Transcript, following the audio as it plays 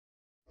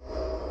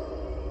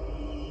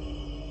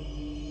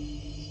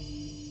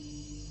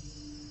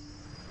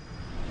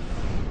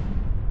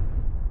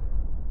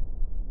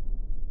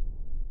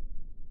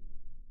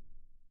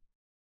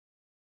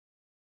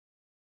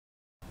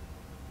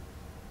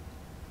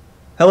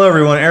Hello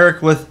everyone,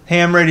 Eric with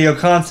Ham Radio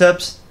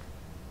Concepts.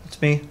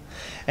 It's me.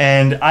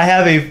 And I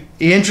have an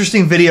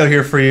interesting video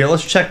here for you.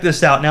 Let's check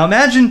this out. Now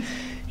imagine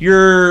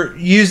you're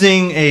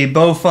using a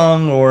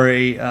Bofeng or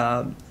a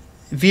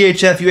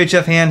VHF,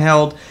 UHF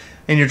handheld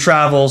in your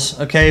travels,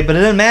 okay? But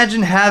then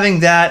imagine having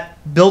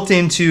that built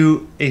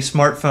into a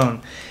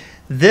smartphone.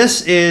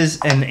 This is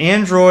an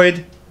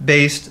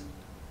Android-based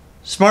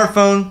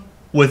smartphone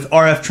with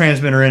RF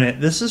transmitter in it.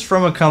 This is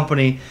from a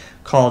company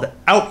called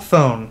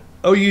Outfone,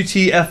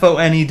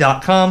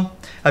 outfone.com.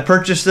 I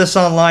purchased this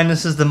online.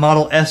 This is the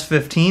model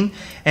S15,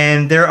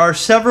 and there are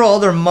several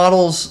other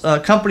models,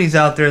 companies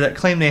out there that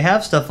claim they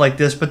have stuff like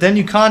this, but then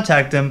you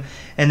contact them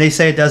and they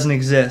say it doesn't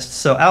exist.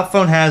 So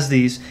Outfone has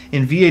these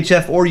in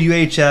VHF or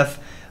UHF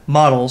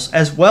models,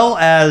 as well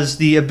as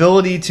the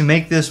ability to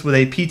make this with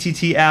a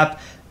PTT app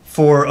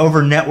for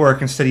over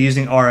network instead of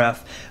using RF.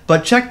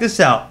 But check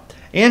this out.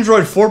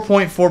 Android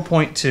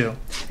 4.4.2,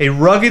 a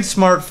rugged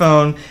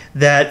smartphone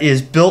that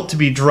is built to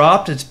be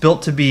dropped. It's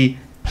built to be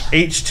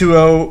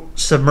H2O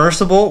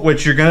submersible,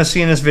 which you're going to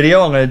see in this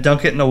video. I'm going to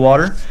dunk it in the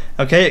water.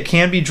 Okay, it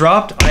can be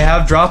dropped. I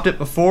have dropped it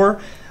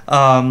before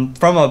from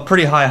a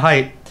pretty high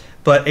height,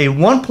 but a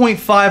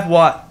 1.5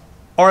 watt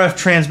RF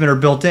transmitter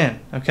built in.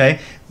 Okay,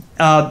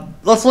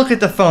 let's look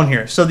at the phone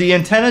here. So the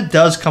antenna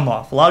does come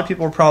off. A lot of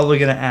people are probably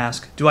going to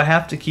ask, do I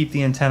have to keep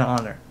the antenna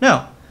on there?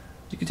 No.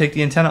 You can take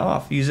the antenna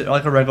off, use it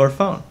like a regular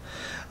phone.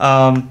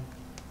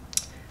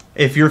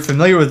 If you're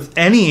familiar with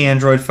any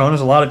Android phone,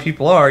 as a lot of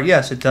people are,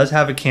 yes, it does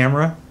have a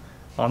camera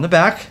on the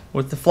back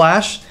with the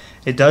flash.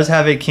 It does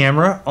have a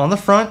camera on the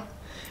front.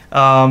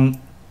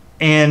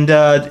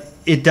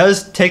 It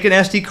does take an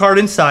SD card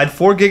inside,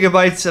 4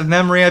 gigabytes of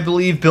memory, I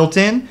believe, built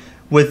in,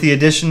 with the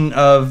addition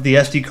of the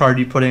SD card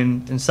you put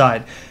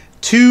inside.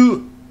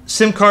 2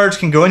 SIM cards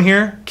can go in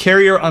here,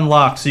 carrier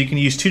unlocked, so you can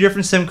use 2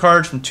 different SIM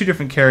cards from 2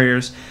 different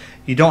carriers.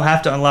 You don't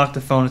have to unlock the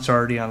phone. It's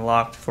already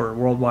unlocked for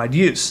worldwide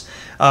use.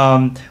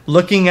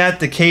 Looking at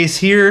the case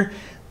here,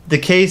 the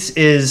case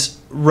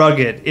is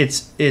rugged.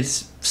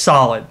 It's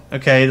solid.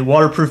 Okay, the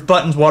waterproof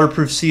buttons,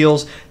 waterproof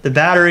seals. The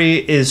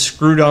battery is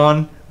screwed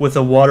on with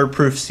a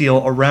waterproof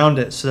seal around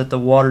it so that the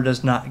water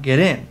does not get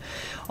in.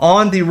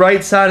 On the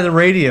right side of the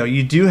radio,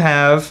 you do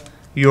have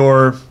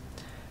your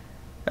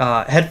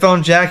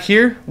headphone jack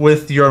here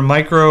with your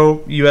micro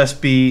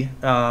USB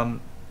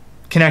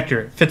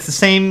connector. It fits the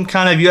same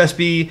kind of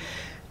USB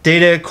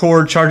data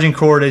cord, charging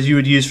cord as you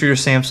would use for your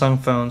Samsung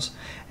phones,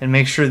 and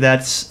make sure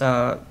that's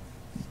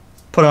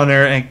put on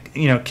there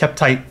and kept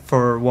tight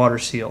for water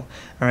seal.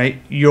 All right,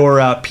 your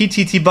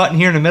PTT button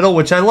here in the middle,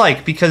 which I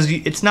like because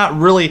it's not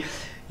really,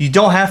 you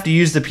don't have to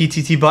use the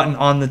PTT button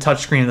on the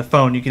touchscreen of the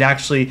phone. You can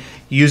actually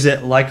use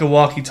it like a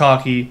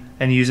walkie-talkie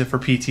and use it for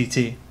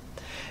PTT.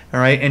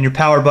 All right, and your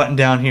power button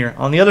down here.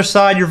 On the other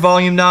side, your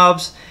volume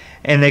knobs,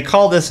 and they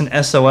call this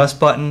an SOS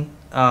button.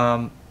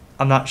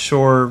 I'm not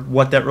sure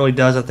what that really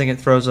does. I think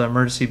it throws an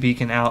emergency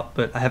beacon out,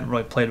 but I haven't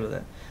really played with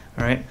it.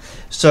 All right,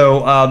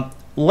 so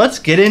let's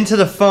get into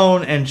the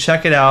phone and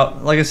check it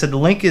out. Like I said, the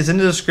link is in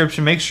the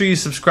description. Make sure you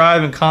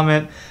subscribe and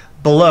comment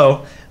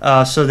below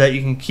so that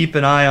you can keep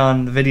an eye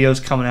on the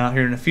videos coming out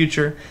here in the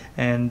future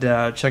and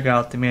check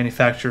out the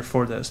manufacturer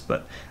for this.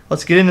 But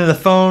let's get into the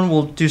phone.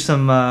 We'll do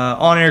some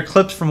on-air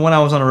clips from when I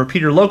was on a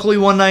repeater locally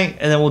one night,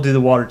 and then we'll do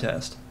the water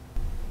test.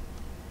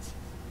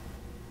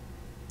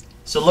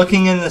 So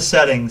looking in the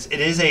settings, it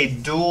is a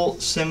dual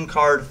SIM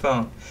card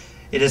phone.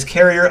 It is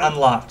carrier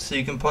unlocked, so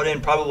you can put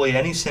in probably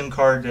any SIM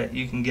card that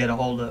you can get a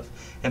hold of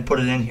and put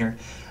it in here.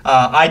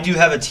 I do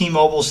have a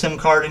T-Mobile SIM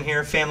card in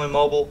here, Family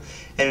Mobile,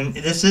 and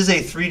this is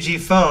a 3G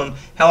phone.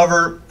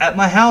 However, at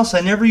my house, I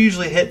never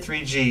usually hit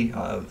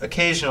 3G,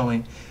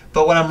 occasionally,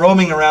 but when I'm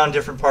roaming around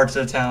different parts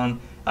of the town,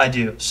 I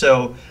do.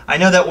 So I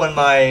know that when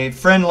my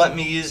friend let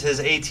me use his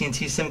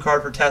AT&T SIM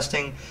card for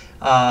testing,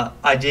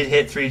 I did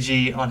hit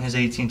 3G on his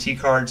AT&T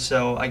card,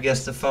 so I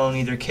guess the phone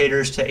either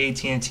caters to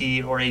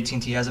AT&T or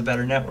AT&T has a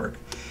better network.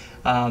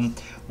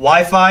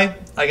 Wi-Fi,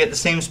 I get the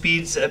same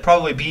speeds,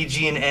 probably B,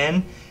 G, and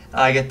N.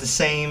 I get the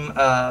same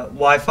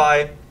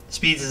Wi-Fi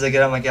speeds as I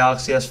get on my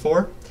Galaxy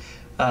S4.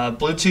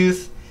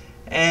 Bluetooth,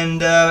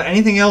 and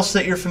anything else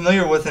that you're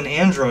familiar with in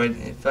Android.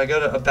 If I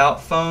go to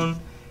About Phone,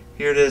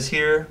 here it is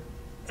here,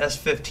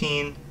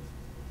 S15.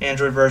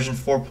 Android version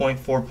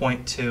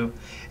 4.4.2,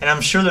 and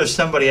I'm sure there's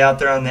somebody out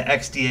there on the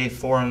XDA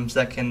forums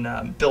that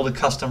can build a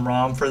custom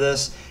ROM for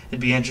this. It'd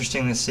be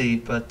interesting to see,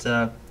 but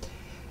we'll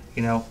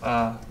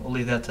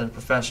leave that to the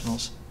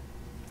professionals.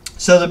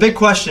 So the big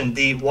question,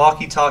 the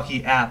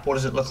walkie-talkie app, what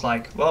does it look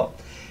like? Well,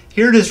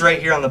 here it is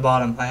right here on the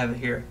bottom. I have it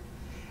here,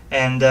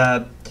 and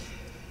I'll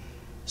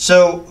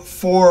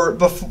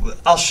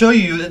show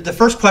you the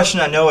first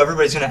question I know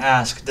everybody's going to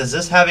ask: does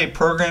this have a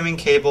programming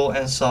cable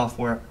and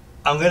software?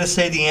 I'm going to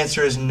say the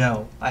answer is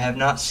no. I have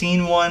not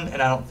seen one,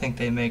 and I don't think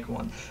they make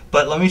one.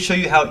 But let me show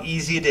you how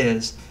easy it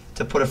is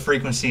to put a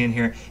frequency in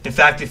here. In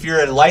fact, if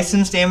you're a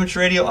licensed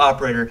amateur radio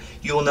operator,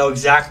 you will know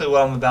exactly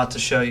what I'm about to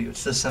show you.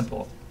 It's this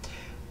simple.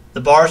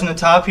 The bars on the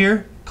top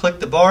here,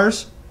 click the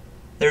bars.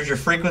 There's your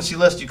frequency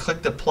list. You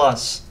click the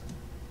plus.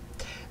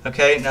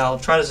 Okay, now I'll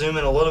try to zoom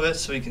in a little bit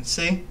so we can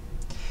see.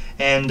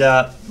 And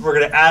we're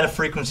going to add a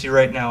frequency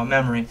right now, a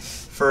memory.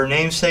 For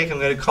namesake, I'm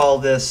going to call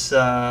this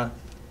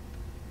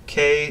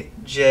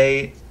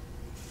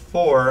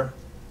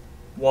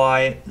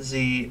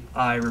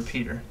KJ4YZI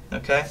repeater.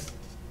 Okay.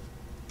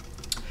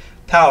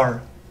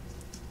 Power,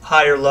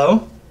 high or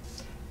low.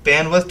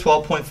 Bandwidth,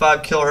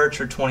 12.5 kilohertz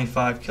or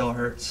 25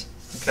 kilohertz.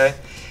 Okay.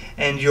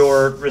 And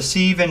your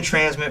receive and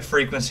transmit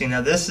frequency.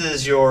 Now this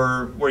is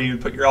your where you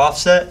would put your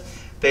offset.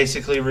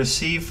 Basically,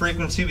 receive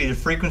frequency would be the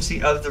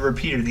frequency of the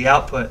repeater, the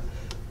output,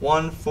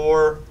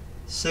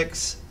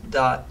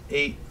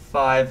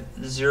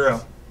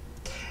 146.850.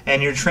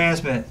 And your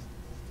transmit,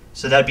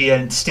 so that'd be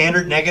a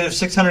standard negative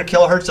 600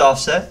 kilohertz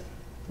offset,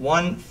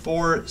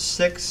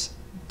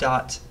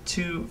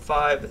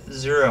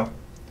 146.250. All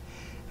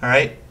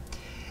right.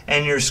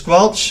 And your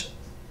squelch,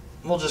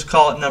 we'll just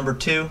call it number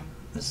 2.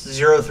 This is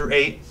 0 through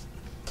 8.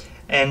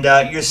 And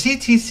your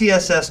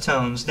CTCSS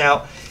tones.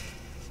 Now,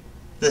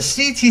 the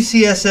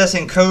CTCSS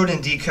encode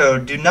and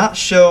decode do not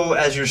show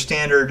as your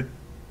standard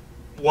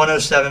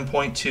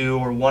 107.2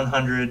 or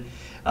 100.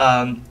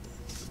 I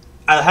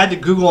had to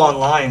Google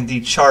online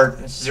the chart.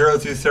 It's 0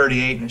 through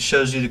 38, and it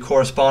shows you the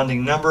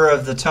corresponding number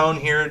of the tone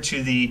here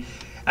to the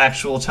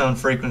actual tone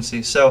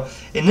frequency. So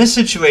in this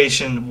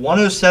situation,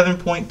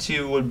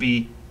 107.2 would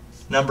be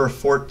number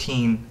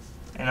 14.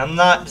 And I'm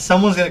not,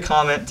 someone's going to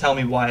comment and tell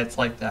me why it's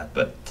like that.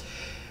 But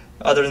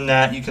other than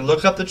that, you can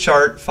look up the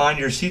chart, find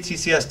your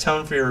CTCS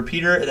tone for your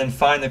repeater, and then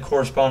find the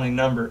corresponding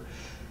number.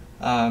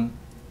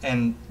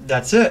 And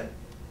that's it.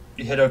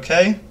 You hit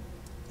OK,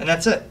 and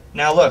that's it.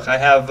 Now look, I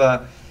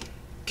have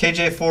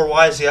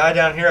KJ4YZI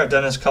down here. I've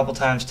done this a couple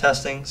times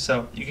testing.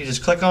 So you can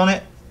just click on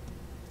it,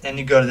 and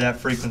you go to that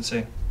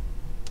frequency.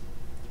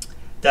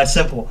 That's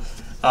simple.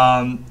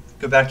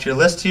 Go back to your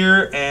list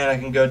here, and I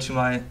can go to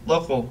my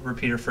local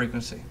repeater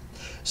frequency.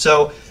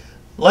 So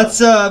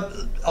let's,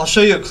 I'll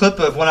show you a clip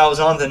of when I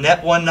was on the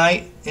net one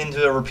night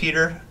into a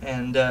repeater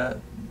and a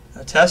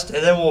test,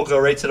 and then we'll go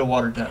right to the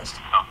water test.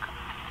 But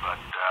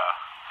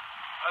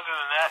other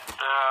than that,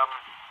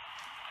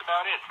 that's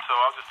about it. So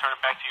I'll just turn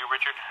it back to you,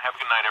 Richard. Have a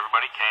good night,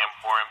 everybody.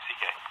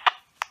 KM4MCK.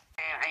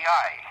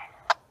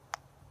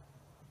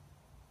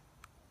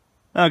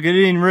 Good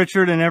evening,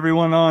 Richard, and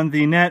everyone on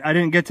the net. I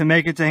didn't get to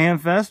make it to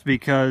Hamfest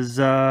because,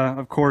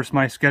 of course,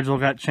 my schedule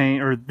got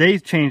changed, or they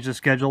changed the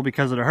schedule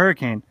because of the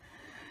hurricane.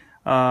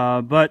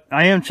 But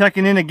I am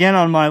checking in again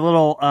on my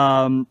little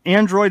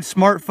Android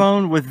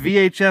smartphone with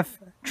VHF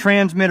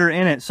transmitter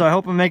in it. So I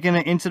hope I'm making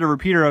it into the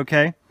repeater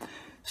okay.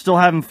 Still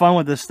having fun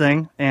with this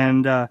thing,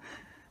 and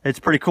it's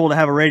pretty cool to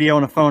have a radio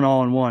and a phone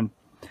all in one.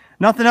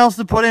 Nothing else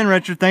to put in,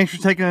 Richard. Thanks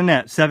for taking the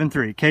net.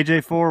 7-3,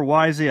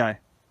 KJ4YZI.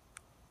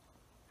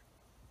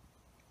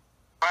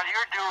 Well,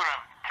 you're doing a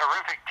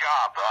terrific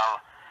job.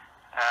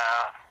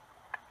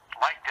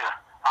 Like to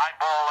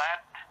eyeball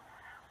that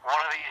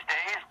one of these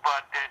days,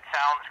 but it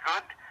sounds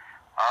good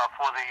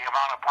for the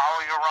amount of power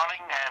you're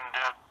running, and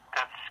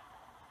that's.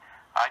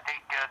 I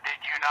think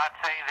did you not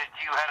say that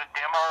you had a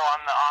demo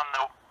on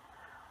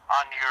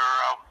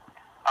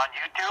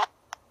YouTube?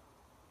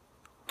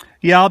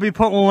 Yeah, I'll be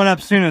putting one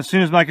up soon. As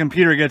soon as my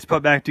computer gets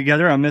put back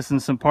together, I'm missing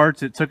some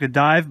parts. It took a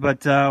dive,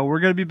 but we're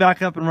going to be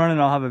back up and running.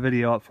 I'll have a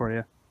video up for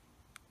you.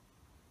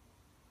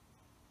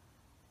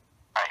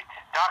 Right,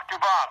 Dr.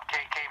 Bob,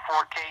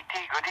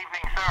 KK4KT. Good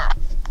evening, sir.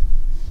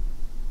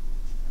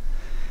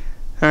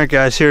 All right,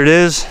 guys, here it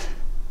is.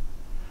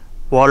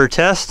 Water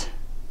test.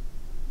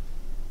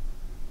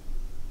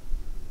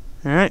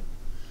 All right.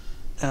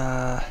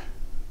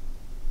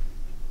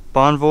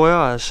 Bon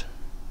voyage.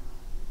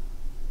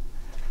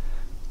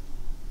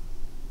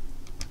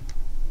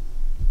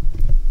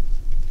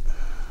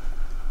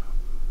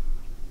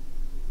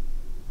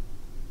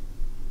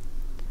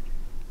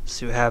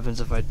 See what happens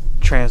if I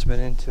transmit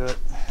into it.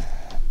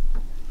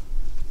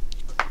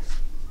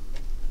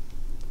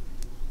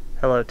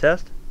 Hello,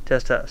 test.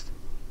 Test, test.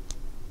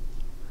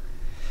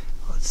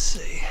 Let's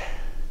see.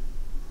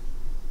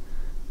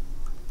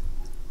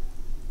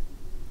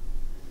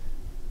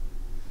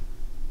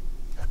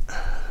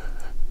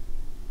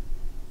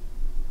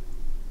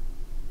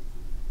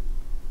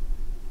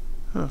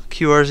 Oh,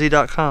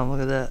 QRZ.com,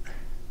 look at that.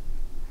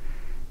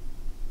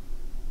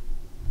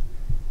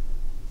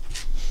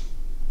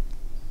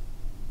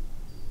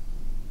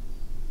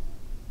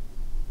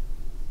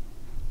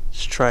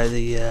 Let's try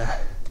the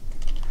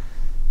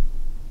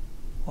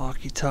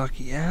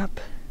walkie-talkie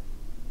app.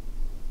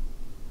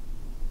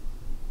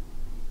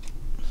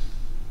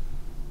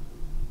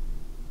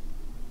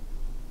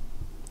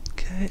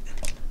 Okay.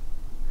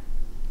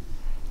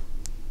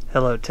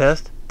 Hello,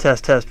 test.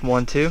 Test, test,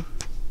 1, 2.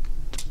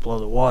 Let's blow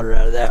the water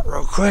out of that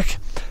real quick.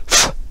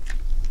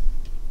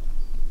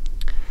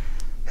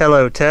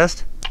 Hello,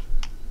 test.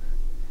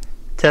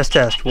 Test,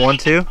 test, 1,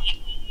 2.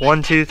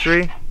 1, 2,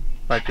 3.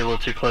 Might be a little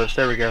too close.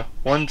 There we go.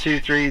 1,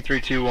 2, 3,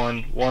 3, 2,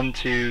 1. 1,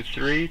 2,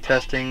 3.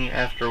 Testing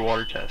after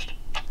water test.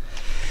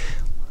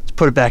 Let's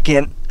put it back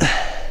in.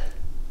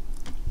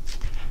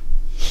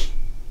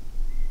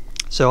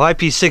 So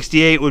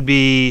IP68 would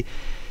be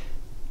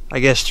I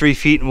guess 3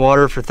 feet in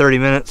water for 30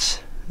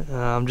 minutes.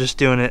 I'm just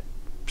doing it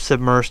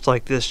submersed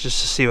like this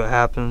just to see what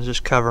happens,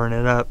 just covering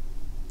it up.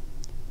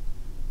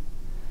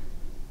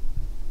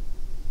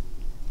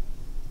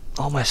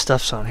 All my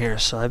stuff's on here,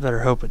 so I better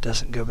hope it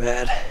doesn't go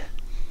bad.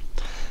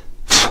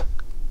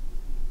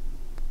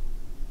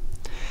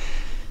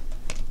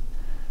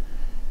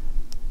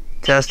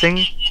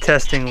 Testing,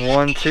 testing,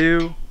 1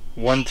 2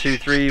 1 2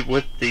 3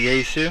 with the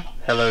Yaesu.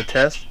 Hello,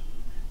 test.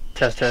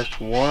 Test, test,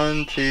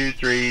 1 2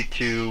 3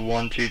 2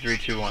 1 2 3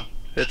 2 1.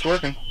 It's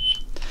working.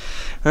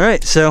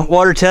 Alright, so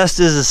water test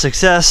is a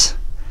success.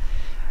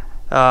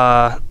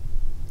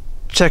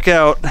 Check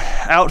out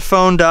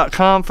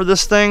outphone.com for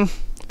this thing,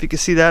 if you can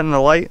see that in the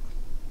light.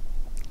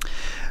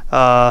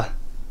 I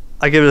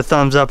give it a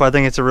thumbs up. I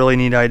think it's a really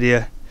neat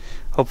idea.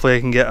 Hopefully I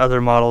can get other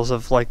models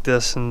of like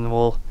this, and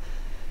we'll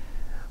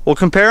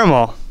compare them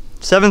all.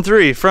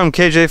 7.3 from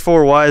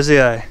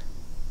KJ4YZI.